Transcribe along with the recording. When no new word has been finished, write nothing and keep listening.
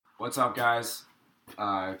What's up, guys?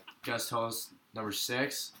 Guest host number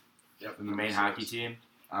 6 from the main hockey team.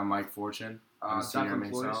 I'm Mike Fortune. I'm a senior at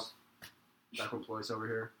Maine South. Declan Ployce over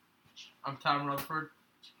here. I'm Tom Rutherford.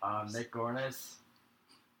 Nick Gornis.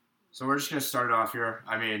 So we're just going to start it off here.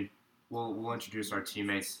 I mean, we'll introduce our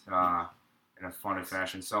teammates in a funny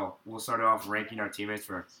fashion. So we'll start off ranking our teammates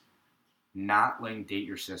for not letting date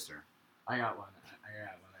your sister. I got one.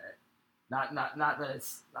 Not that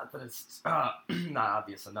it's not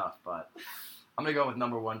obvious enough, but I'm gonna go with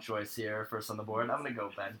number one choice here, first on the board. I'm gonna go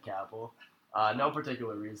Ben Capel. No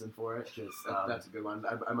particular reason for it. Just That's a good one.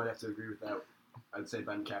 I might have to agree with that. I'd say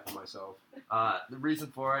Ben Capel myself. The reason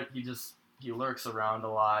for it, he lurks around a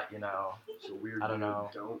lot. You know, So weird. I don't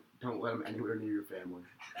know. Don't let him anywhere near your family.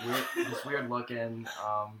 weird looking.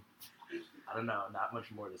 I don't know. Not much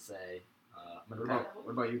more to say. What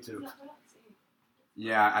about you two?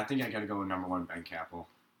 Yeah, I think I got to go with number 1, Ben Capel.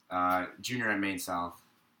 Junior at Maine South.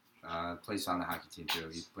 Plays on the hockey team, too.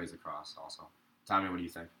 He plays lacrosse also. Tommy, what do you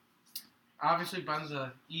think? Obviously, Ben's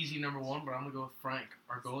an easy number 1, but I'm going to go with Frank.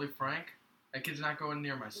 Our goalie, Frank. That kid's not going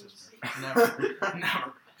near my sister. Never.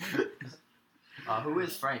 Never. Who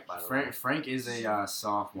is Frank, by the way? Frank is a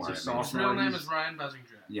sophomore. He's a at Maine His South. real name is Ryan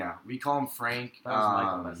Bessinger. Yeah, we call him Frank. That was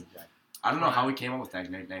Michael Messinger. I don't know how we came up with that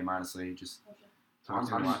nickname, honestly. Just talked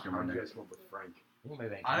in the locker room How one did you day. guys come up with Frank? I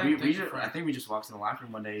didn't think of I Frank. think we just walked in the locker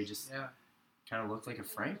room one day. He just Yeah. kind of looked like a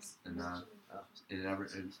Frank, and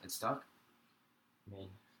it stuck. I mean,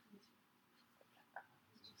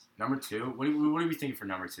 Number 2. What are we thinking for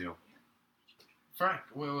number 2? Frank.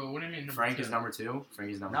 Wait, what do you mean number Frank 2? is number 2.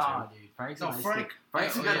 Frank is number no, dude. Frank's a No, nice Frank. kid.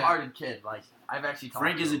 Frank's a Yeah. good-hearted kid. Like, I've actually 2. talked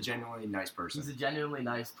Frank to is a him. genuinely nice person. He's a genuinely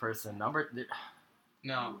nice person. No.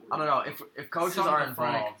 I don't know if coaches Some are of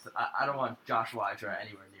Frank. involved. I don't want Josh Weidra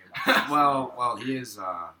anywhere near my Well, he is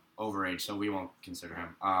overage, so we won't consider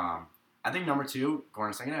him. I think number 2,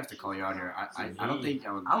 Gordon, I'm gonna have to call you out here. I don't think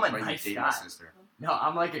I would I'm a let nice you date guy. my sister. No,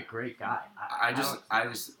 I'm like a great guy. I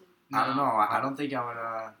don't know. I don't think I would.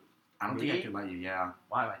 I don't think I Me? could let you. Yeah.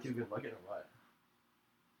 Why am I too good looking or what?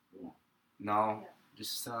 No.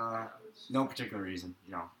 Just no particular reason.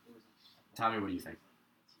 You know. Tommy, what do you think?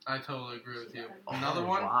 I totally agree with you. Another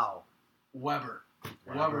one? Wow. Weber.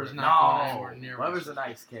 Weber's not going anywhere near my Weber's a sister.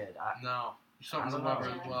 nice kid. No. Something to I don't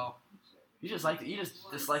Weber know. as well. You just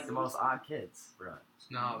dislike the most odd kids, bro.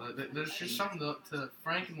 No, there's just something to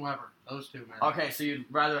Frank and Weber. Those two, man. Okay, so you'd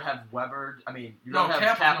rather have Weber? I mean, you'd No, rather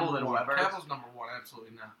have Capel's Capel number than 1. Weber? Capel's number 1,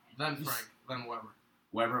 absolutely not. Then Frank, then Weber.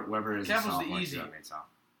 Weber is Capel's a the sophomore easy. too at Maine South.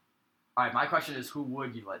 All right, my question is, who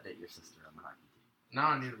would you let date your sister on the hockey team? Now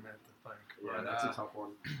I need a minute to think. Yeah, But, that's a tough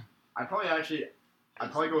one. I'd probably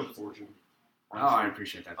go with Fortune. Oh, I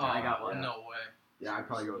appreciate that. Oh, I got one. No way. Yeah, I'd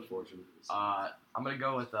probably go with Fortune. I'm gonna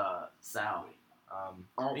go with Sal. I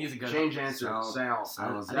think he's a good. Change answer. Sal. Sal.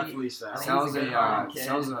 Sal's- Definitely Sal. I think Sal's he's a good kid.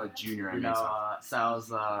 Sal's a junior at You Maine know, South.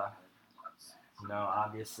 Sal's,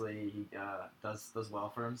 obviously he does well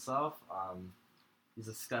for himself. He's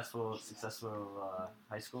a successful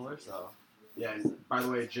high schooler. So Yeah, and by the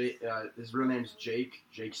way, his real name's Jake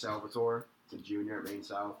Salvatore. He's a junior at Maine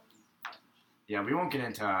South. Yeah, we won't get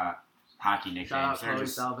into hockey nicknames. shout out Chloe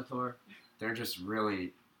Salvatore. They're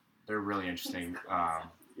really interesting. Yeah.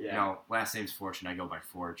 You know, last name's Fortune. I go by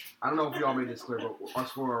Forge. I don't know if you all made this clear, but us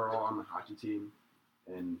 4 are all on the hockey team,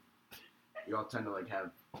 and we all tend to have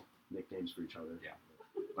nicknames for each other. Yeah.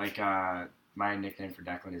 Like my nickname for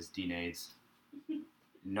Declan is Dean AIDS.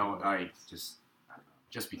 No, just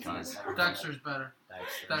because. Dexter's better.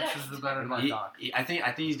 Dexter's the better What name. about Doc? I think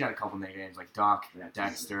he's got a couple nicknames like Doc, Yeah.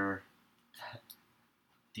 Dexter.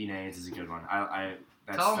 Dean AIDS is a good one.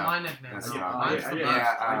 That's Tell him tough. my nickname. That's though. tough. Mine's the Yeah,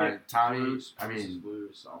 best. I get Tommy. Blues, I mean,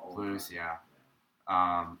 Blues. all the Blues. time.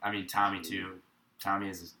 Yeah. I mean Tommy too. Tommy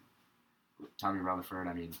is Tommy Rutherford.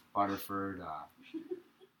 I mean Butterford.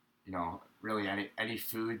 You know, really any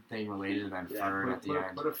food thing related to that Yeah, Ferd at the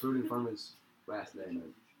end. put a food in front of his last name.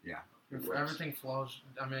 If everything flows,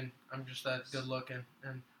 I mean, I'm just that good looking,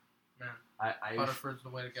 and I usually, Butterford's the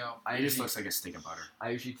way to go. He just looks like a stick of butter. I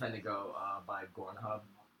usually tend to go by Gornhub.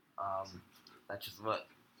 That's just what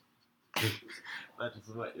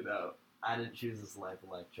you know. I didn't choose this life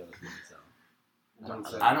chose me, so. I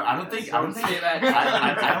don't think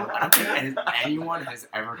anyone has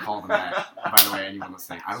ever called him that. By the way, anyone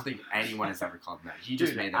listening, I don't think anyone has ever called him that. He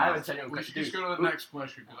just Dude, made I have a that genuine We question. should just Dude, go to the next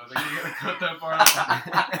question because I think you're gonna cut that part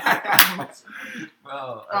out.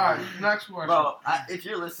 well, All right, next question. well, if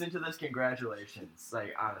you're listening to this, congratulations.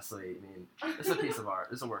 Like, honestly, I mean, it's a piece of art.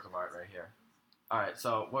 It's a work of art right here. All right,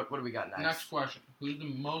 so what do we got next? Next question: who's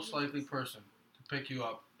the most likely person to pick you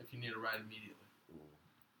up if you need a ride immediately?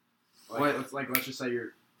 Let's just say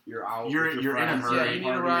you're you're out. You're with your in a friends, hurry. Yeah, you need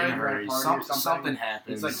a You're ride. in a hurry. Something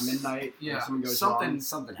happens. It's like midnight. Yeah. Someone goes Something wrong.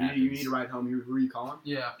 something You happens. need a ride home. Who are you calling?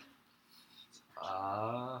 Yeah,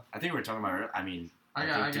 Uh, I think we were talking about. I mean, I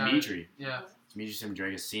think got Dimitri. it. Yeah. Dimitri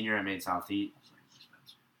Simdragas, senior at Maine South Heat,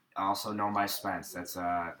 also known by Spence. That's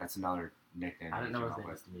another nickname. I didn't know he his came name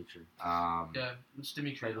up was Dimitri. with. Yeah, it's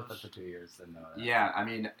Dimitri. Played with him for 2 years. Didn't know that. Yeah, I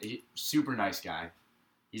mean, super nice guy.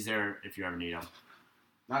 He's there if you ever need him.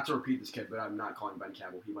 Not to repeat this kid, but I'm not calling Ben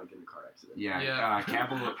Campbell. He might get in a car accident. Yeah, Yeah.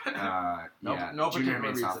 Campbell. No, yeah, no junior particular at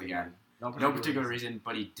Maine reason. South again. No particular reason,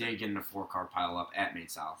 but he did get in a 4-car pileup at Maine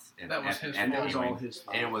South. That was his at fault. It was Ewing. all his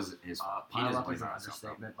fault. It was his fault. He Pile doesn't up blame is it an on himself, though.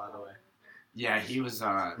 understatement, by the way. Yeah, he was.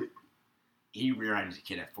 He rear-ended a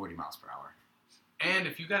kid at 40 miles per hour. And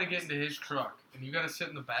if you got to get into his truck and you got to sit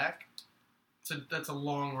in the back, that's a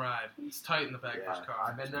long ride. It's tight in the back of his car.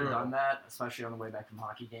 I've been there, done that, especially on the way back from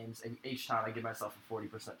hockey games. And each time I give myself a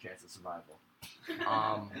 40% chance of survival.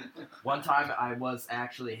 One time I was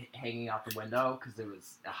actually hanging out the window because it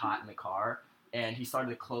was hot in the car, and he started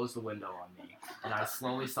to close the window on me. And I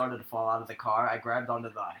slowly started to fall out of the car. I grabbed onto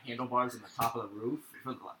the handlebars on the top of the roof.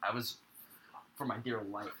 I was for my dear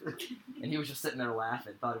life. And he was just sitting there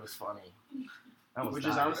laughing, thought it was funny. Which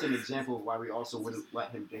is honestly an example of why we also wouldn't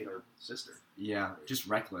let him date our sister. Yeah, just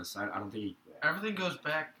reckless. I don't think he. Everything goes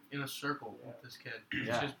back in a circle with this kid. It's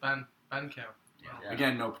Yeah. just Ben Camp. Yeah.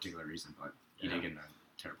 Again, no particular reason, but he Yeah. did get in a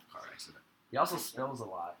terrible car accident. He also spills a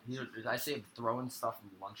lot. I see him throwing stuff in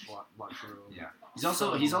the lunchroom. Yeah.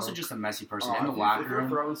 He's also just a messy person in the If locker you're room.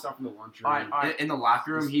 throwing stuff in the lunchroom. All right. In the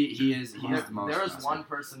locker room, he is the most. There is messy. one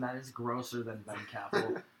person that is grosser than Ben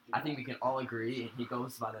Campbell. I think we can all agree, and he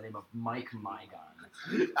goes by the name of Mike Mygon.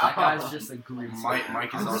 That guy's just a grease. Mike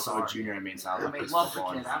is I'm also sorry. a junior at Maine South. I mean, plays love the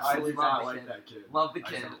football kid. and- I Absolutely do not love the like kid. that kid. Love the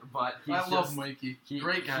kid, but he's I love just, Mikey. He,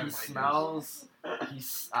 Great guy, He Mikey. smells.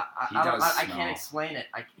 He's. He does I smell. can't explain it.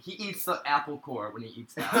 He eats the apple core when he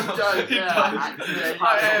eats that. He does, he Yeah, does. he just I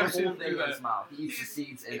pops have the seen whole him thing do in his that. mouth. He eats the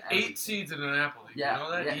seeds and 8 seeds in an apple. Yeah, You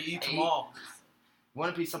know that? yeah, He eats 8. them all.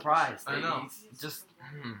 Wouldn't be surprised. I know. He's just.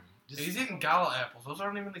 He's eating gala apples. Those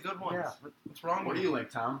aren't even the good ones. Yeah. What's wrong What with do you like,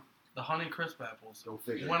 Tom? The Honey Crisp apples. Go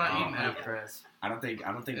figure. When I eat Oh, an Honey apple. Chris. I don't think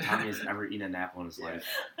Tommy has ever eaten an apple in his life.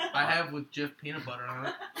 I have with Jif peanut butter on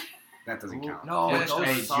it. That doesn't count. No, Yeah, those it's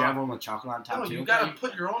Hey, just do you have one with chocolate on top No, too? you gotta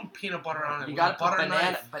put your own peanut butter on it. You with gotta a put butter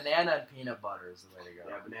knife. banana and peanut butter is the way to go.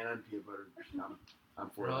 Yeah, banana and peanut butter. I'm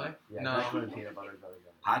for Really? that. Yeah, No. banana and peanut butter is really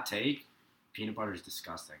good. Hot take: peanut butter is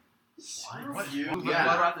disgusting. What? You? Put Yeah.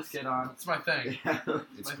 butter Brought on this kid on. It's my thing.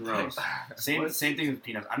 It's My gross. thing. Same thing with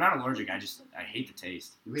peanuts. I'm not allergic. I hate the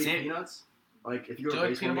taste. You hate Same- peanuts? Like if you Do go you to a like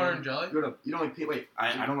baseball peanut butter game, and jelly? you don't like wait.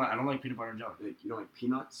 I don't like peanut butter and jelly. Like, you don't like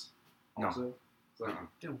peanuts? No. Also? It's like, Uh-uh.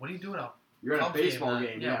 Dude, what are you doing out? you're at a Cubs game, baseball man.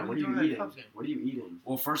 game. Yeah, Yeah. what What are are you you doing at a eating? Cubs game? What are you eating?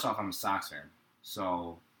 Well, first off, I'm a Sox fan,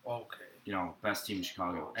 so Okay. best team in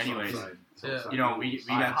Chicago. Anyways,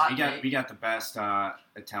 Yeah. we got the best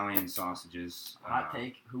Italian sausages. Hot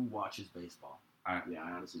take: who watches baseball? Yeah,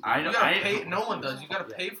 I honestly. I You don't- gotta pay. No one does. You gotta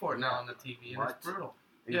Yeah. pay for it now on the TV, and What? it's brutal.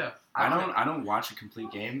 Yeah. I don't watch a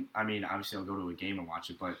complete game. I mean, obviously I'll go to a game and watch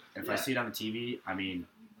it, but if I Yeah. see it on the TV, I mean,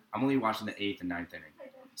 I'm only watching the 8th and 9th inning.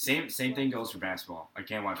 Same thing goes for basketball. I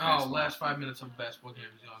can't watch Oh, basketball. last 5 minutes of a basketball game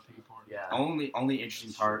is the only thing important. Yeah. Only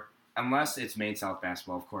interesting part, unless it's Maine South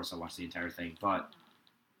basketball, of course I'll watch the entire thing. But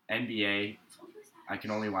NBA, I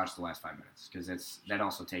can only watch the last 5 minutes because that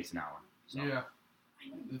also takes an hour. So. Yeah.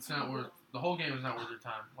 It's not worth. The whole game is not worth your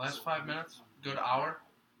time. Last 5 minutes, good hour,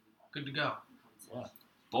 good to go.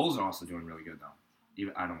 Bulls are also doing really good though.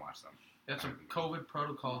 Even I don't watch them. Got some COVID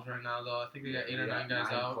protocols right now, though. I think they got 8 or 9 guys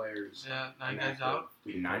 9 out. Players. Yeah, 9 guys inactive out.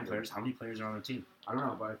 due to 9 COVID. players. How many players are on the team? I don't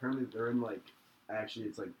know, but apparently they're in like. Actually,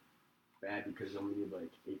 it's like bad because they only need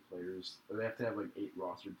like 8 players. Or they have to have like 8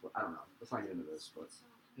 rostered. I don't know. Let's not get into this, but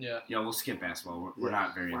Yeah. Yeah, we'll skip basketball. We're Yeah.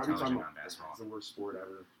 not very Why are we talking intelligent about on basketball. It's the worst sport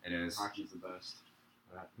ever. It is. Hockey's the best.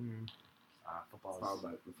 Football. Followed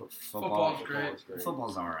by Football. Football's great. is great.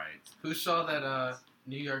 Football's all right. Who saw that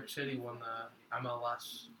New York City won the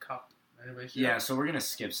MLS Cup? Anybody see Yeah, that? so we're gonna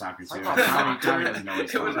skip soccer too. Talk Tommy about soccer. doesn't know what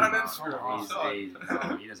he's It was talking on about. Instagram. He's- I saw it.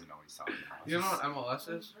 no, he doesn't know what he's talking about. You know what MLS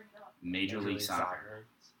is? Major League Soccer.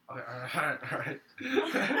 Okay, alright.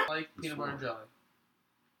 I like peanut butter and jelly.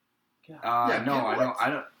 Yeah, No, I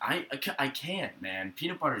what? don't. I can't, man.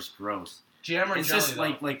 Peanut butter's gross. Jam or It's jelly, just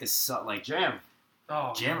though? like the Jam.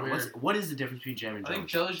 Oh, jam. weird. What is the difference between jam and I jelly? think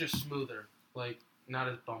jelly's just smoother, like not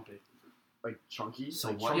as bumpy. Like chunky. So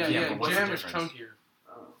like what- Yeah, chunky. yeah, yeah. but what's the Jam is difference? chunkier.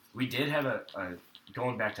 Oh. We did have a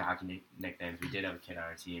going back to hockey nicknames. We did have a kid on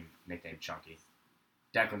our team nicknamed Chunky.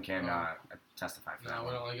 Declan can testify for that. No, we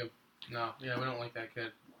one. don't like him. No, yeah, we don't like that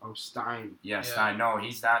kid. Oh, Stein. Yeah, Yeah. Stein. No,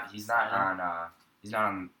 he's not. He's not Stein. on He's not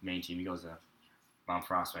on the main team. He goes to Mount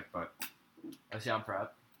Prospect, but Is he on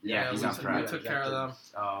prep? yeah, he's we on took- prep. We took care of them.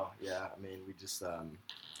 Oh yeah, I mean we just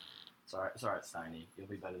sorry Steiny. You'll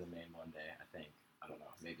be better than Maine one day, I think. I don't know,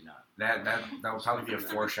 maybe not. That will probably be a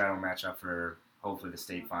foreshadow matchup for hopefully the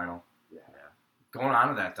state final. Yeah. Going on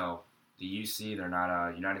to that though, the UC they're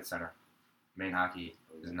not United Center. Maine hockey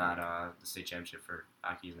is not the state championship for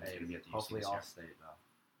hockey. It's going to be at the UC Hopefully this year. all state though.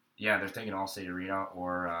 Yeah, they're thinking All State Arena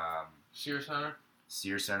or Sears Center.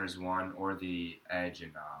 Sears Center's one or the Edge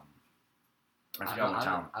in I I forgot what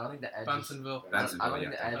town. don't think the Edge. Bensonville. I Bensonville, don't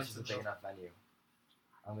think yeah. the Edge is a Bensonville. big enough venue.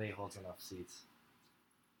 I don't think it holds enough seats.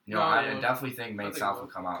 You know, No, I well, definitely think I Maine think South it will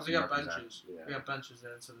come out Because we and got represent. benches. Yeah. We got benches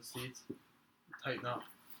there instead of seats. Tighten up.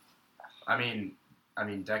 I mean,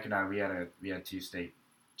 Deck and I we had 2 state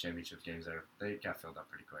championship games there. They got filled up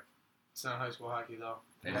pretty quick. It's not high school hockey though.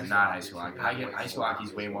 It High is school not high hockey's school hockey. way High school more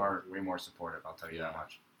hockey's way more supportive. I'll tell you that Yeah.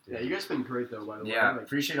 much. Yeah, you guys been great though. By the way, Yeah, like,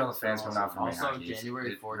 appreciate all the fans coming out for Maine Also, hockey.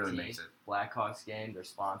 January It really makes 14th, it. Blackhawks game. They're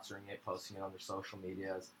sponsoring it, posting it on their social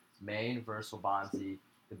medias. Maine versus Waubonsee,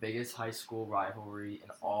 the biggest high school rivalry in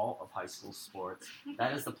all of high school sports.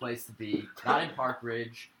 That is the place to be. Not in Park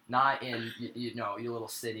Ridge, not in your little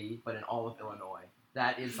city, but in all of Illinois.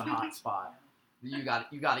 That is the hot spot. You got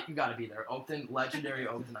to be there. Legendary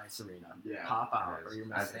Oakton Ice Arena. Yeah, Pop out, it is. or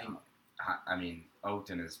you're I missing think- out. I mean,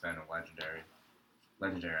 Oakton has been a legendary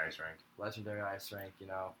ice rink. Legendary ice rink.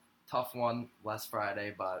 Tough one last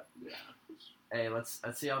Friday, but yeah. hey, let's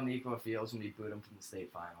see how Nico feels when we boot him from the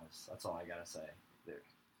state finals. That's all I gotta say.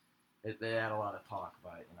 They had a lot of talk,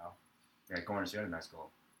 but Yeah, Gornis, you had a nice goal.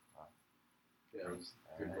 Yeah, it was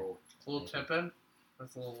a good Alright. goal. A little tip-in.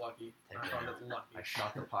 That's a little lucky. I Tip-in. found it lucky. I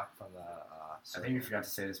shot the puck from the. I think we forgot to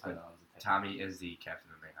say this, I know but it was a tip. Tommy is the captain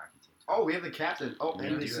of the Maine hockey team. Oh, we have the captain. Oh, We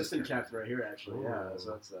and do the have assistant the captain right here, actually. Yeah, Ooh.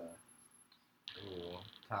 so that's Ooh.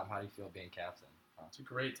 Tom, how do you feel being captain? It's a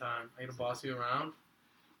great time. I get to boss you around.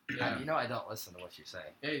 Yeah. Yeah. I don't listen to what you say.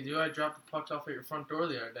 Hey, dude, I dropped the pucks off at your front door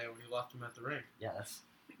the other day when you left them at the rink. Yeah, that's.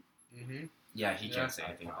 Mm-hmm. Yeah, he Yeah. can't say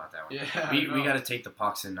anything about that one. Yeah. We got to take the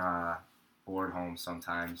pucks and board home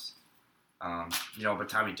sometimes. But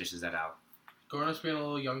Tommy dishes that out. Gornis being a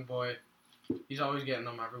little young boy, he's always getting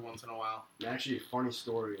them every once in a while. and actually a funny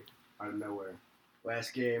story out of nowhere.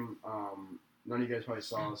 Last game, none of you guys probably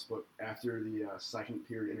saw this, but after the second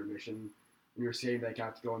period intermission, when you were skating back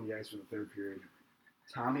out to go on the ice for the third period,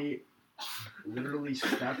 Tommy literally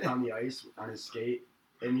stepped on the ice on his skate,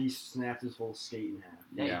 and he snapped his whole skate in half.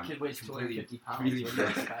 Yeah, Yeah. your kid weighs Completely- 250 pounds. completely What do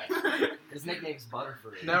you fair. expect? His nickname's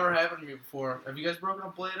Butterfree. Never happened to me before. Have you guys broken a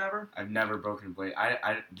blade ever? I've never broken a blade.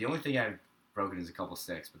 I the only thing I've broken is a couple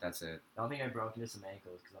sticks, but that's it. The only thing I've broken is some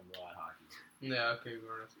ankles because I'm real at hockey. Yeah, okay,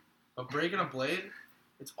 Gornis. But breaking a blade,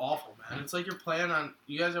 it's awful, man. It's like you're playing on.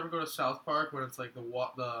 You guys ever go to South Park when it's like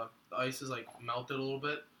the ice is like melted a little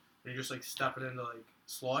bit, and you're just like stepping into like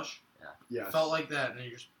slush? Yes. Felt like that, and then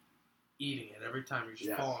you're just eating it every time. You're just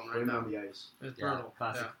Yes. falling right Right now. on the ice. It's Yeah, brutal.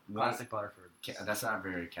 classic, Yeah. classic Butterfree. That's not a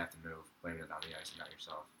very captain move. Blaming it on the ice and not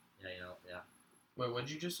yourself. Yeah, yeah. Wait, what'd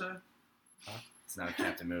you just say? It's not a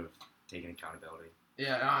captain move. Taking accountability.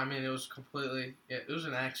 Yeah, no, I mean it was completely. Yeah, it was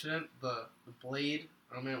an accident. The blade.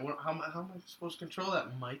 I mean, how am I supposed to control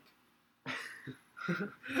that, Mike?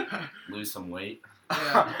 Lose some weight.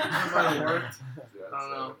 Yeah, it might have worked. Yeah, I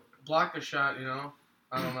don't know. Block the shot, you know.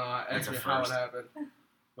 I don't know That's a actually how it first. happened,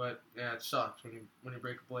 but yeah, it sucks when you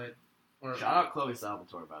break a blade. Or, Shout out Chloe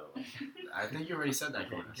Salvatore, by the way. I think you already said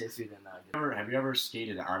that, In Gornis. case we didn't know. Have you ever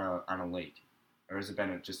skated on a lake, or has it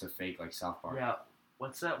been just a fake like South Park? Yeah,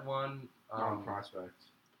 what's that one? Prospect.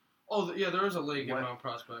 Oh, yeah, there is a lake in What? Mount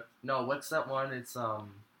Prospect. No, what's that one? It's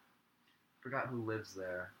forgot who lives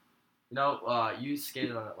there. You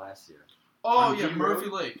skated on it last year. Oh On yeah, Deep Murphy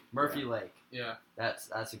Road? Lake. Murphy Lake. Yeah. That's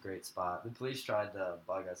a great spot. The police tried to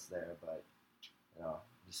bug us there, but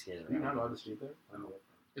just skated Are you not around. allowed to skate there? I don't know.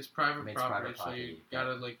 It's private It's property, private so you property,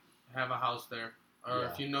 gotta like have a house there, or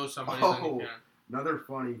Yeah. if you know somebody, then Oh. you can. Another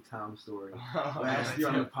funny Tom story. Oh, Last year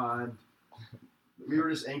on the pond, we were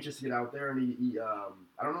just anxious to get out there, and he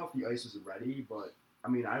I don't know if the ice was ready, but I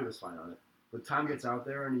mean, I was fine on it. But Tom gets out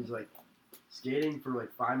there, and he's like skating for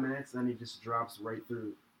like 5 minutes, and then he just drops right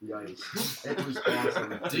through the ice. It was awesome.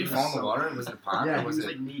 Did you fall in the water? Was it a pond? Yeah, or he was was it?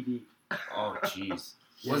 like knee deep. Oh, jeez.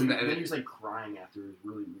 Yeah, Wasn't then it? he was like crying after. It was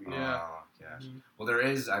really weird. Yeah. Oh, gosh. Mhm. Well, there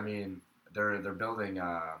is. I mean, they're building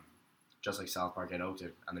just like South Park at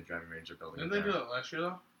Oakton on the driving range. They're building. Didn't it they there. do it last year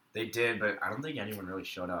though? They did, but I don't think anyone really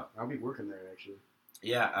showed up. I'll be working there actually.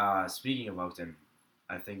 Yeah. Speaking of Oakton,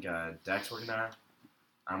 I think Deck's working there.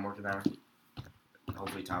 I'm working there.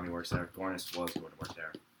 Hopefully, Tommy works there. Gornis was going to work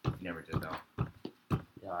there. He never did though.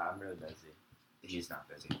 Yeah, I'm really busy. He's not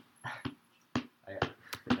busy. I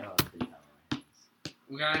No, it's pretty time on my hands.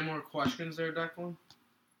 We got any more questions there, Declan?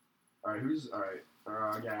 All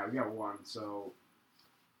right. Yeah, we got one. So,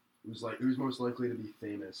 who's most likely to be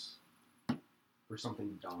famous for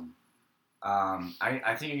something dumb?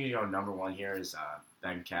 I think you know number one here is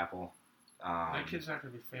Ben Capel. That kid's not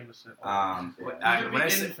gonna be famous at all. When I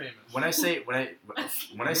say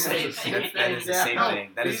that is the same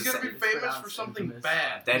thing. That is he's the gonna same. be famous for something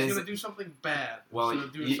bad. That He's is- gonna do something bad. Well, instead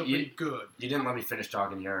of doing you- something good. You didn't let me finish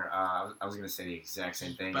talking here. I was gonna say the exact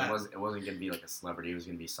same thing. Bad. It wasn't gonna be like a celebrity. It was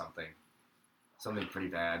gonna be something pretty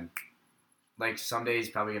bad. Like someday he's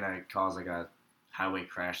probably gonna cause like a highway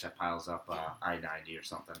crash that piles up I-90 or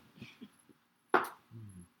something.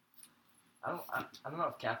 I don't know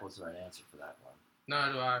if Capel's the right answer for that one.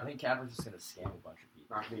 No, do I I? think Capel's just gonna scam a bunch of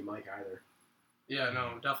people. Not gonna be Mike either. Yeah,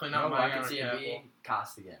 no, definitely No, not but I my can see it being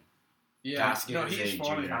Costigan. Yeah, Costigan no, is he's a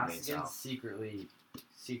funny. junior. Costigan's secretly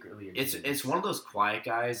a It's genius. one of those quiet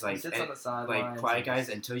guys He like sits on the sidelines. like quiet and guys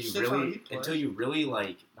just- until Sits on the play. you really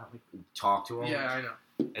like not like talk to him. Yeah, I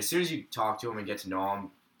know. As soon as you talk to him and get to know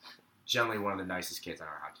him, generally one of the nicest kids on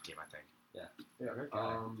our hockey team, I think. Yeah. Great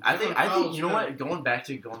guy. I think Kyle's you know good. what? Going back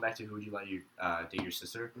to who would you let you date your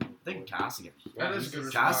sister? I think Costigan. That is a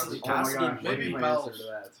good Costigan, response. Oh my Costigan, gosh, maybe my Bells. answer to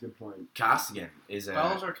that. That's a good point. Costigan is a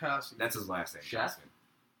Bells or Cassidy? that's his last name. Chef? Costigan.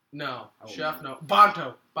 No, Oh, Chef, no.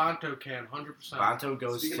 no. Bonto can, 100%. Bonto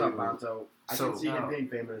goes Speaking to. about Bonto, I so- can see him No. being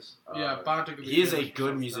famous. Yeah, Bonto could be He is a famous for good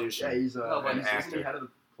something musician. Yeah, he's No, but he's an isn't he actor. head of the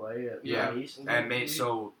play at Yeah. East? And Maine,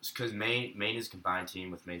 because Maine is a combined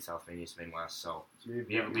team with Maine South, Maine East, Maine West. So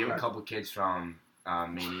we have a couple kids from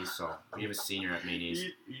Maine East. So we have a senior at Maine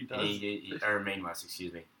East, or Maine West,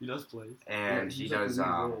 excuse me. He does plays. And he does.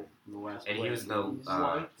 And he was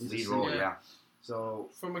the He's lead a role. senior. Yeah. So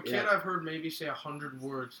From a kid Yeah. I've heard maybe say 100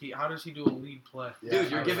 words. How does he do a lead play? yeah,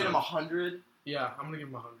 Dude, you're I giving don't him know. 100. Yeah, I'm gonna give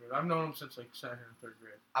him 100. I've known him since like second or third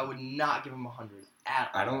grade. I would not give him 100 at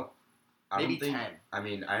all. I don't Maybe think. 10. I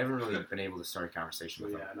mean, I haven't really been able to start a conversation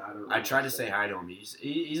with him. yeah, no, I tried to say hi to him.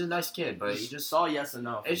 He's a nice kid, but he Just just saw yes or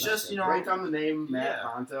no. from It's that just, kid. you know- Write down the name Matt Yeah.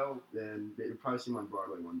 Bonto, then you'll probably see him on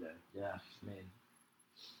Broadway one day. Yeah, I mean,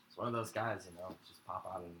 it's one of those guys, just pop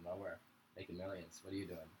out of nowhere, making millions. What are you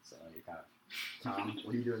doing? Sitting on your couch. Tom,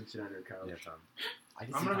 what are you doing sitting on your couch? yeah, Tom. I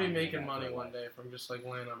can I'm see gonna be Tom doing making that money for a one while. day from just like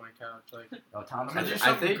laying on my couch. Like No, I'm Tom's gonna do gonna,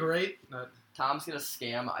 something think- great. Tom's gonna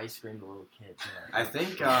scam ice cream to little kids. I think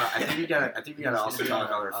we gotta also tell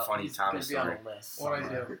another funny Tommy He's gonna story. be on a list What I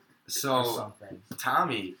somewhere do? or So something.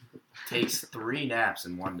 Tommy takes 3 naps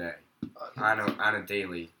in one day on a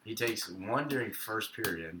daily. He takes one during first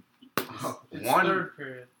period, It's one third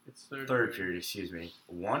period. It's third period, excuse me,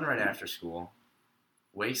 one right after school,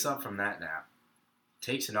 wakes up from that nap,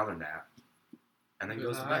 takes another nap, and then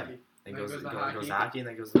goes to bed. hockey. And Then goes goes to to hockey. hockey, and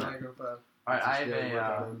then goes to Then I bed. go to bed. All right, I Just have work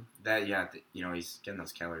out a, him. That he's getting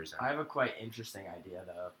those calories I out. have a quite interesting idea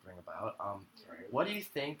to bring about. What do you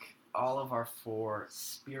think all of our 4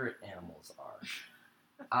 spirit animals are?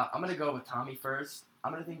 I'm gonna go with Tommy first.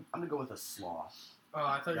 I'm gonna go with a sloth. Oh,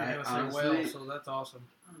 I thought you were That, gonna say whale, honestly- so that's awesome.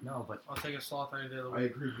 No, but I'll take a sloth any day of the I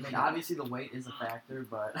week. agree. I mean, obviously the weight is a factor,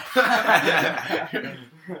 but I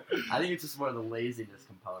think it's just more the laziness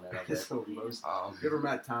component of He's it. the most. Um, You ever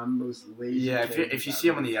met Tom? Most lazy. Yeah, thing if you I've see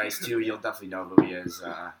him on ever the ice seen. too, you'll definitely know who he is.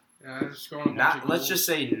 Yeah, I'm just scoring a bunch Not of let's goals. just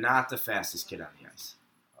say not the fastest kid on the ice.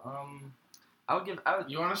 I would.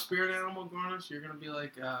 You want a spirit animal, Gornis? You're gonna be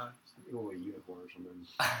like, Oh, a unicorn or something.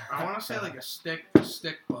 I want to say like a stick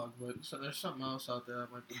bug, but there's something else out there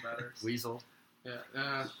that might be better. Weasel, Yeah,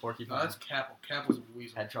 no, porcupine, that's Capel. Capel's a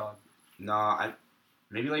weasel. hedgehog. No,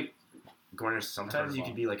 maybe like Gorner. Sometimes you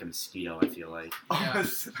could be like a mosquito. I feel like Yeah.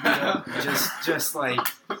 just like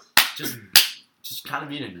just kind of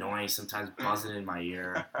being annoying. Sometimes buzzing in my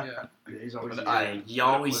ear. Yeah. Yeah, he's always. You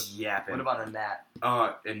always yapping. What about a gnat?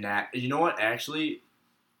 And that you know what? Actually,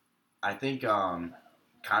 I think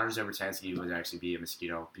Connor Zabertansky would actually be a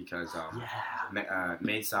mosquito because Yeah.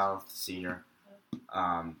 Maine South senior.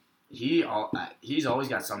 He's always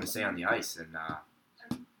got something to say on the ice, and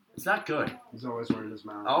it's not good. He's always running his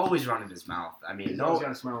mouth. Always running his mouth. I mean, He's no, always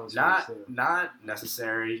got a smile on his not face, too. not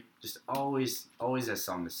necessary. Just always has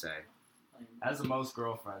something to say. Has the most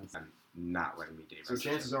girlfriends. I'm not letting me date So my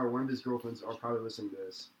chances sister. are one of his girlfriends are probably listening to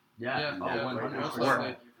this. Yeah. Yeah, Oh, yeah, 100%. most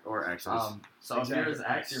likely. or exes. So if you're his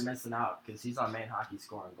Exactly. ex, you're missing out because he's on main hockey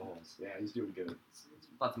scoring goals. Yeah, he's doing good. It's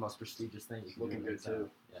about the most prestigious thing you can Looking do. good, in too.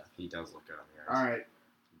 Yeah, He does look good on the ice. All right,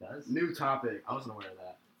 he does. new topic. I wasn't aware of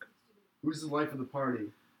that. Who's the life of the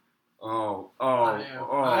party? Oh, I am.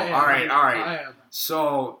 all I am. right. I am.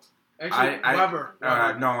 So, Actually, I- Weber.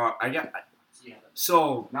 no, I got.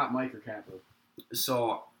 So, Not Mike or Kappa.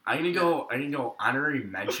 I'm gonna go honorary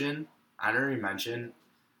mention.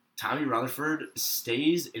 Tommy Rutherford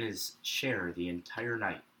stays in his chair the entire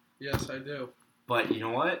night. Yes, I do. But you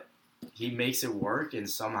know what? He makes it work, and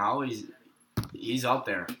somehow he's up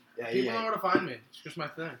there. Yeah, People know where to find me. It's just my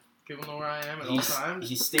thing. People know where I am at all times.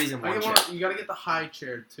 He stays in I one get chair. you gotta get the high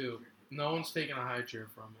chair too. No one's taking a high chair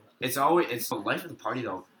from me. It's the life of the party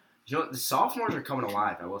though. You know, the sophomores are coming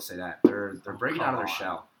alive. I will say that they're breaking out of their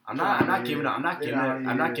shell. I'm not giving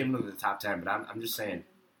them the top 10, but I'm just saying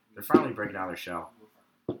they're finally breaking out of their shell.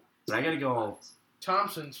 But I gotta go.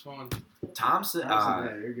 Thompson's fun. Thompson. yeah,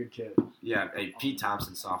 you're a good kid. Yeah, Pete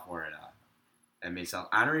Thompson, sophomore at Maysville.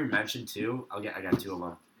 Honorary mention too. I got two of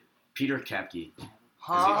them. Peter Kepke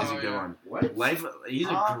is a good one. What? He's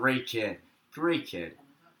a great kid. Great kid.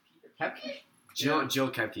 Kepke? Joe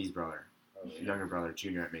Kepke's brother, younger brother,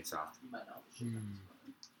 junior at Maysville.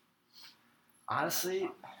 Honestly,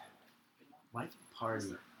 life of the party.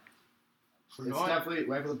 It's definitely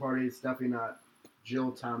life of the party. It's definitely not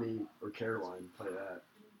Jill, Tommy, or Caroline. Play that.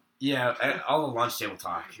 Yeah, all the lunch table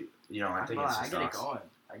talk. You know, I think it's just I us.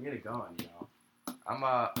 get it going. You know, I'm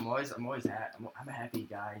always I'm a happy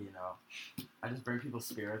guy. You know, I just bring people's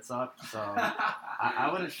spirits up. So I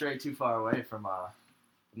wouldn't stray too far away from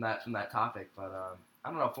that topic. But I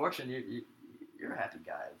don't know. Fortune, you're a happy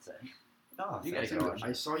guy. I'd say. Oh, You gotta thanks. go.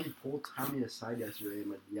 I saw you pull Tommy aside yesterday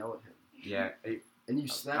and like yell at him. Yeah, And you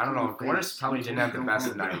slapped I don't him know. in the Gornis face. probably didn't have the best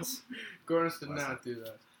of nights. Gordon did not do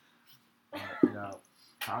that. You know,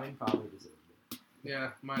 Tommy probably deserved it.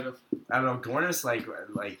 Yeah, might have. I don't know. Gornis like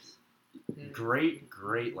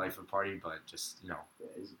great life of party, but just Yeah,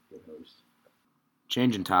 he's a good host.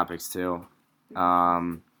 changing topics too.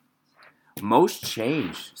 Most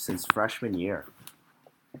change since freshman year.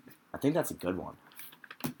 I think that's a good one.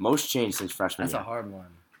 Most change since freshman That's a year. hard one.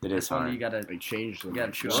 It is That's one hard. you gotta. Like changed them. You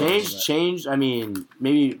gotta choose. Change. I mean,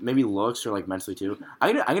 maybe looks or like mentally too.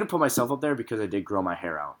 I'm gonna put myself up there because I did grow my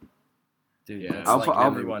hair out. Dude, Yeah. it's I'll like put- I'll-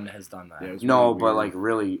 everyone has done that. Yeah, it was No, really but weird. like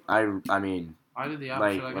really, I mean, I did the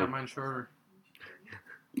opposite. I like- got mine shorter.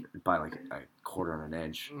 by like a quarter of an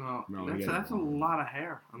inch. No, No, we that's got a lot of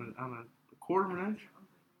hair on a quarter of an inch.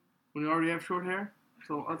 When you already have short hair,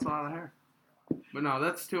 so that's a lot of hair. But no,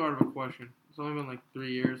 that's too hard of a question. It's only been like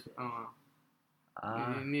 3 years. I don't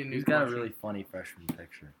know. You need a new He's got a question. really funny freshman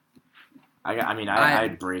picture. I I-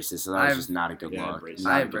 had braces, so that was I've- just not a good Yeah, look. braces.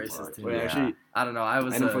 Not I a had good braces look. too. Wait, Yeah. actually, I don't know. I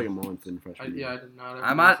was. I didn't for like a month in freshman year. I did not. Have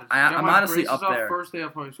I'm braces. on- Got I'm my honestly braces up off there. First day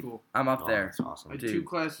of high school. I'm up Oh, there. that's awesome. I had Dude. 2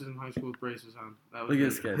 classes in high school with braces on. That was Look at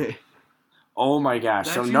this weird. kid. Oh my gosh!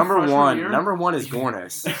 That's So you number freshman one year? is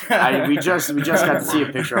Gornis. we just got to see a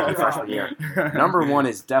picture of him freshman year. Number one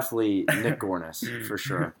is definitely Nick Gornis for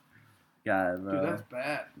sure. God, Dude, bro. that's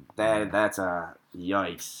bad. That's a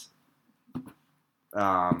yikes.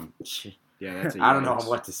 Yeah, that's. I don't know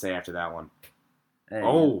what to say after that one. Hey,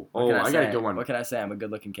 Oh, what can I got a say? good one. What can I say? I'm a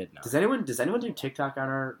good-looking kid now. Does anyone do TikTok on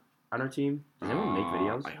our team? Does anyone make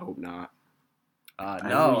videos? I hope not.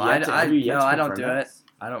 No, have you yet to I don't do confirm it. that?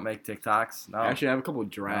 I don't make TikToks. No. Actually, I have a couple of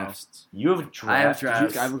drafts. You have a I have draft.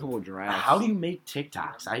 drafts. I have a couple of drafts. How do you make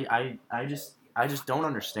TikToks? I just don't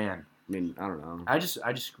understand. I mean, I don't know. I just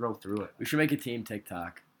scroll through it. We should make a team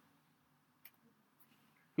TikTok.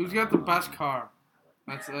 Who's got the best car?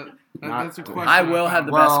 That's a question. I will have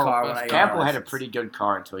the best car when I get Campbell my had a license. pretty good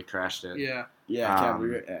car until he crashed it. Yeah, Yeah,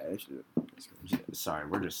 Sorry,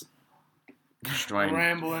 we're just destroying.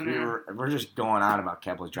 rambling here. We're just going on about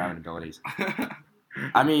Campbell's driving abilities.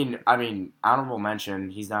 I mean, honorable mention.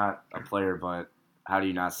 He's not a player, but how do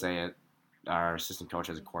you not say it? Our assistant coach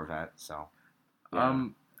has a Corvette, so. Yeah.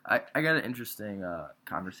 I got an interesting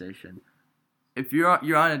conversation. If you're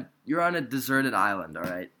on a deserted island, all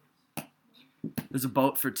right. There's a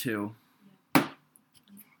boat for 2.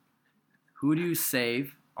 Who do you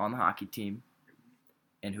save on the hockey team,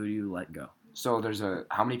 and who do you let go? So there's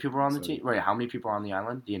how many people are on the team? Wait, how many people are on the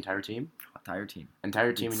island? The entire team? Entire team.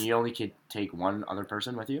 Entire team, and you only could take one other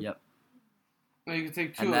person with you? Yep. No, you can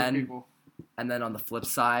take 2 And other then- people. And then on the flip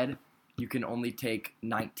side, you can only take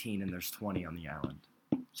 19, and there's 20 on the island.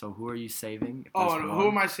 So who are you saving? If Oh, there's and one? who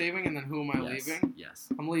am I saving, and then who am I Yes, leaving? Yes.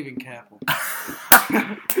 I'm leaving Capel.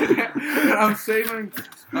 I'm saving.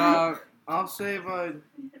 I'll save.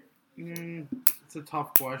 It's a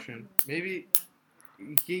tough question. Maybe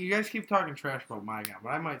you guys keep talking trash about my guy, but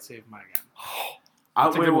I might save my guy.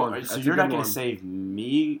 That's a good one. So That's a you're not good going one. to save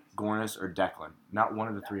me, Gornis, or Declan? Not one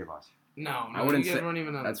of the 3 of us. No, I wouldn't you guys say- weren't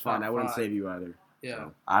even on That's the top fine. I wouldn't 5. save you either. Yeah.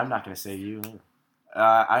 I'm not going to save you.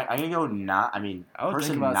 I'm going to go not. I mean, I would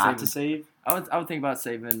person think about not saving- to save. I would think about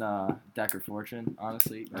saving Decker Fortune,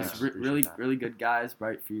 honestly. Yeah, Just appreciate really that. really good guys,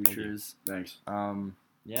 bright you. futures. Thanks.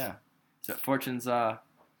 Yeah. So Fortune's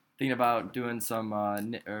thinking about doing some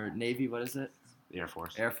Navy. What is it? The Air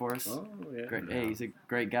Force. Air Force. Oh, yeah. Great. Hey, he's a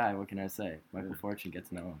great guy. What can I say? Michael Fortune gets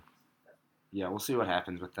to know him. Yeah, we'll see what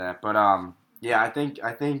happens with that. But yeah, I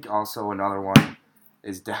think also another one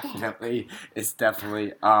is definitely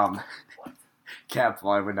Capel.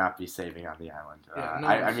 I would not be saving on the island. Yeah, no,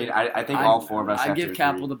 I think all four of us. I have give to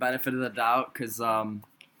Capel agree. the benefit of the doubt because I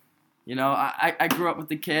grew up with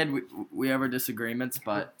the kid. We have our disagreements,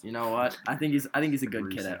 but you know what? I think he's a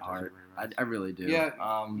good kid at heart. I really do.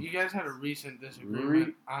 Yeah. You guys had a recent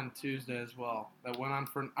disagreement on Tuesday as well that went on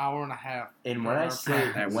for an hour and a half. And when I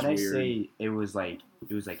say That was when I weird. say it was like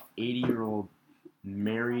 80-year-old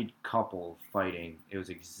married couple fighting, it was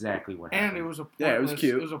exactly what happened. And it was a pointless, Yeah, it was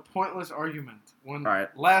cute. It was a pointless argument when All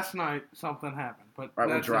right. last night something happened. But All right,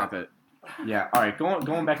 we'll that's drop it. Yeah. All right.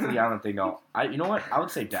 Going back to the island thing though. You know what? I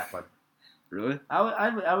would say Declan. Really?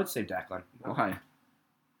 I would say Declan. Why?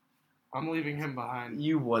 I'm leaving him behind.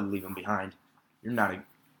 You would leave him behind. You're not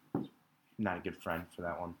a good friend for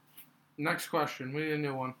that one. Next question. We need a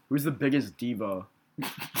new one. Who's the biggest diva?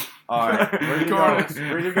 All right. We're Cornish.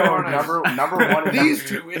 gonna go Cornish. number one. And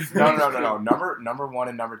These number, two. It's No. these two. Number one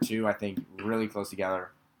and number two, I think, really close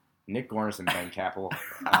together. Nick Gornis and Ben Capel.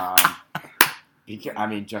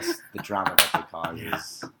 Just the drama that they cause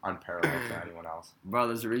is unparalleled to anyone else. Bro,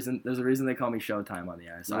 there's a reason they call me Showtime on the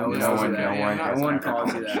ice. No I always one- do no that. one- No one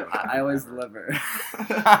calls you that. I always deliver.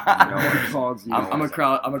 No one calls you. I'm a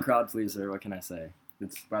crowd pleaser. What can I say?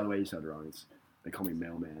 It's, by the way, you said it wrong. They call me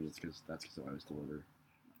mailman. It's because I always deliver.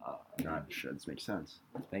 Not should. This makes sense.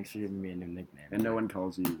 Thanks for giving me a new nickname. And no one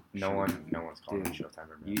calls you. No one's calling Dude, Showtime.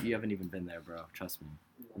 Or You haven't even been there, bro. Trust me.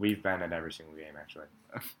 We've been at every single game actually.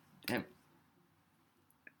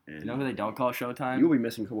 You know who they don't call Showtime? You'll be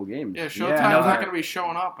missing a couple games. Yeah, Showtime's Yeah, not no, going to be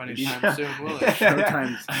showing up anytime Yeah. soon, will it?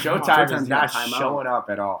 Showtime's Showtime is not got timeout. showing up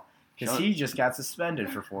at all because Show- he just got suspended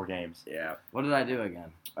for 4 games. Yeah. What did I do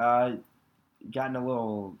again? Gotten a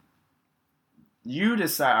little. You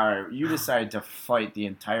decide to fight the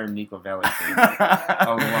entire Nico Valley team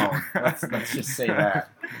alone. Let's just say that.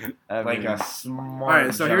 Like a smart. All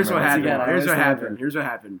right. So here's what gentleman. happened. again, I Here's what always happened. Here's what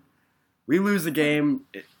happened. We lose the game.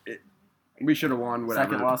 We should have won.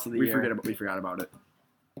 Whatever. Second loss of the year. We forgot about it.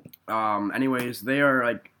 Anyways, they are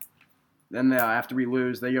like. Then after we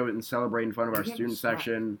lose, they go and celebrate in front of our student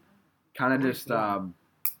section, kind of just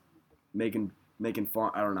making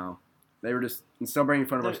fun. I don't know. They were just celebrating in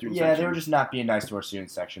front of our student section. They were just not being nice to our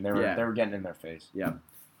student section. They were getting in their face.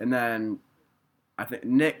 And then I think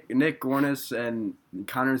Nick Gornis and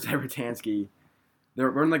Connor Zabratansky,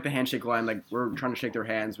 we're in like the handshake line, like we're trying to shake their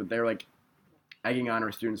hands, but they're like egging on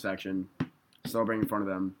our student section, celebrating in front of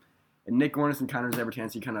them. And Nick Gornis and Connor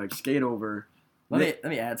Zabratansky kind of like skate over. Let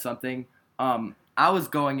me add something. I was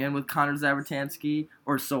going in with Connor Zabratansky,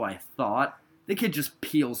 or so I thought. The kid just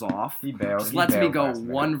peels off. He bailed. Just He lets me bailed go last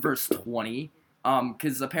minute. 1 versus 20.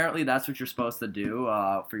 Because apparently that's what you're supposed to do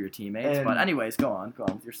for your teammates. And- But anyways, go on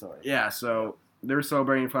with your story. Yeah, so they're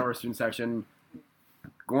celebrating in front of our student section.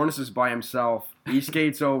 Gornis is by himself. He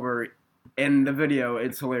skates over. In the video,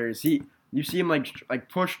 it's hilarious. You see him like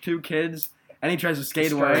push 2 kids, and he tries to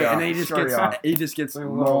skate away, and then he just gets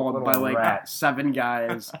Little mauled by like rat. 7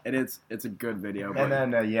 guys, and it's a good video. But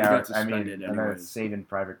And then got suspended and then anyways. it's saving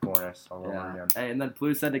Private Cornish all over Yeah. again. And then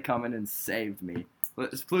Plus had to come in and saved me.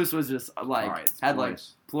 Plus was just like All right, it's had like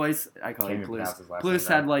Plus. Plus. I call Can't him even Plus. pronounce his last Plus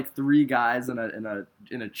name had right. like 3 guys in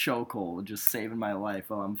a chokehold, just saving my life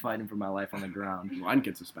while I'm fighting for my life on the ground. Mine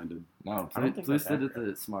gets suspended. No, I don't think Plus that's did it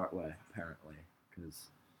accurate. the smart way apparently. Because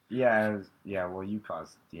Yeah. Well, you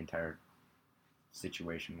caused the entire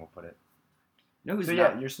situation. We'll put it. you know who's So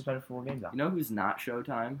not. you're suspended for 4 games now. You know who's not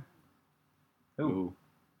Showtime? Who?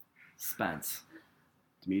 Spence.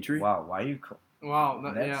 Dimitri? Wow. Why you? Wow.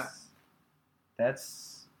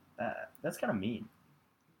 That's kind of mean.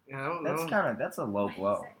 Yeah. That's a low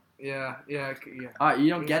blow. Yeah. You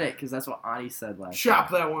don't get it because that's what Ani said last. Chop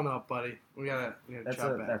time. that one up, buddy. We gotta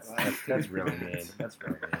chop That's really mean. That's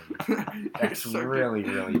really mean. You're That's so really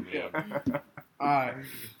good. really mean. Alright.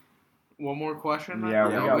 One more question? Yeah,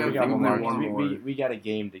 Yeah, we got one one more. more. We got a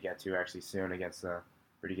game to get to actually soon against a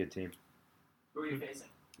pretty good team. Who are you facing?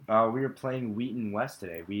 We were playing Wheaton West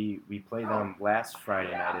today. We played them last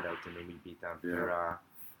Friday night at Oakton and we beat them. Yeah. They're I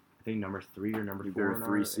think number 3 or number 4. They're a in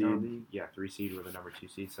 3 our seed. league. Yeah, 3 seed with a number 2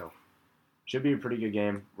 seed. So should be a pretty good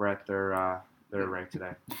game. We're at their rank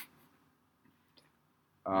today.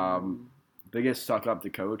 Biggest suck up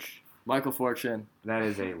the coach. Michael Fortune. That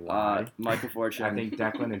is a lie. Michael Fortune. I think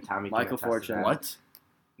Declan and Tommy. can Michael attest to Fortune. that. What?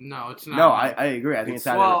 No, it's not. No, I agree. I think it's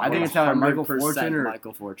either Well, I think it's it's either Michael 100% Fortune or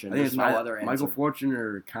Michael Fortune. I think There's it's no other answer. Michael Fortune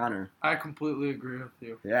or Connor. I completely agree with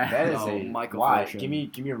you. Yeah. That is No, a Michael why. Fortune.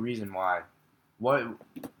 Give me a reason why. What?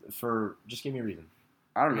 Just give me a reason.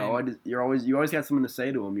 I don't know. You always got something to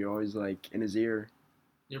say to him. You're always like in his ear.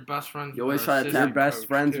 Your best friend. You always try to Your tap. best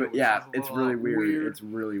friends, too, but yeah, which is a it's little really weird. weird. It's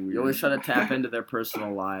really weird. You always try to tap into their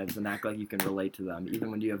personal lives and act like you can relate to them, even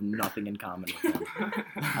when you have nothing in common with them.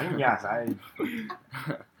 I mean, yes,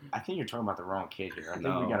 I think you're talking about the wrong kid here. I think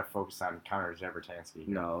No. we got to focus on Connor Zabertansky.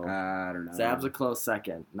 No. I don't know. Zab's a close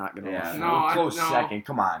second. Not gonna Yeah. lie. No, Close no. second.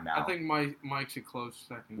 Come on now. I think Mike's a close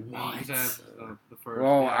second. What? Zab's the first.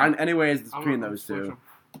 Well, yeah. anyways, it's I'm between gonna those switch two. 'em.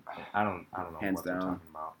 I don't know Hands what they're down. talking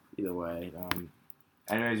about. Either way,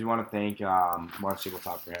 Anyways, we want to thank Mark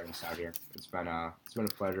Singletop for having us out here. It's been a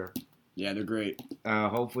pleasure. Yeah, they're great.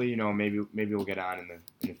 Hopefully, maybe we'll get on in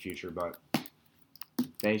the future. But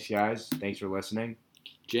thanks, guys. Thanks for listening.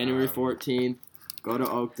 January 14th, go to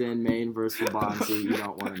Oakton, Maine versus Waubonsee. You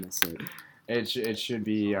don't want to miss it. It should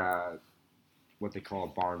be what they call a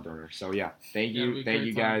barn burner. So yeah, thank Yeah, it'll you be a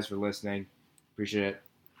great time. guys for listening. Appreciate it.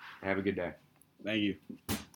 Have a good day. Thank you.